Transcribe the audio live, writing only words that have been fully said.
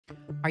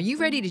Are you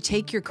ready to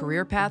take your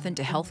career path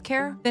into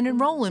healthcare? Then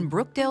enroll in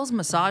Brookdale's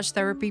massage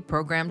therapy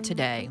program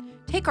today.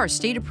 Take our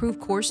state-approved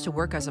course to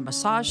work as a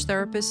massage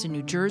therapist in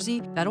New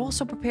Jersey that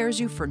also prepares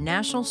you for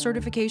national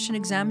certification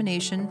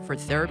examination for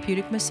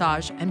therapeutic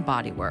massage and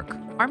bodywork.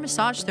 Our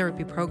massage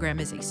therapy program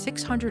is a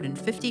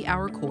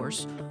 650-hour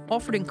course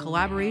offered in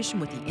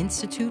collaboration with the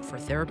Institute for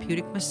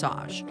Therapeutic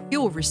Massage.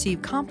 You will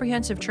receive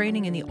comprehensive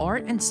training in the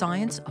art and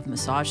science of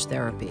massage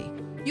therapy.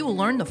 You will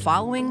learn the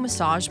following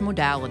massage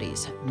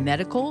modalities: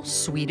 medical,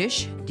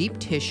 Swedish, deep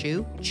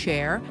tissue,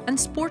 chair, and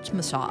sports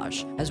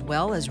massage, as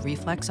well as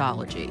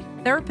reflexology.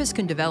 Therapists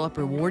can develop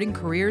rewarding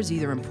careers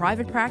either in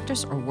private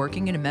practice or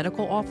working in a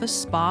medical office,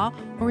 spa,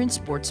 or in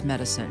sports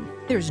medicine.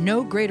 There's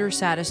no greater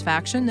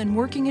satisfaction than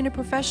working in a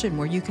profession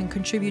where you can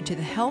contribute to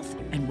the health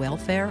and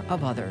welfare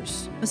of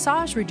others.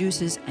 Massage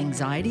reduces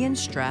anxiety and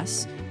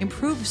stress,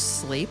 improves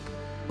sleep,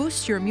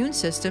 boosts your immune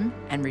system,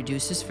 and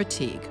reduces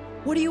fatigue.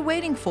 What are you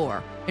waiting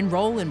for?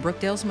 Enroll in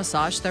Brookdale's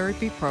massage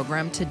therapy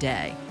program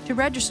today. To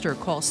register,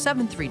 call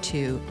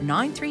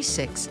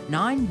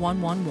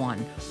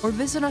 732-936-9111 or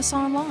visit us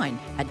online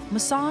at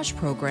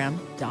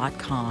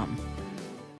massageprogram.com.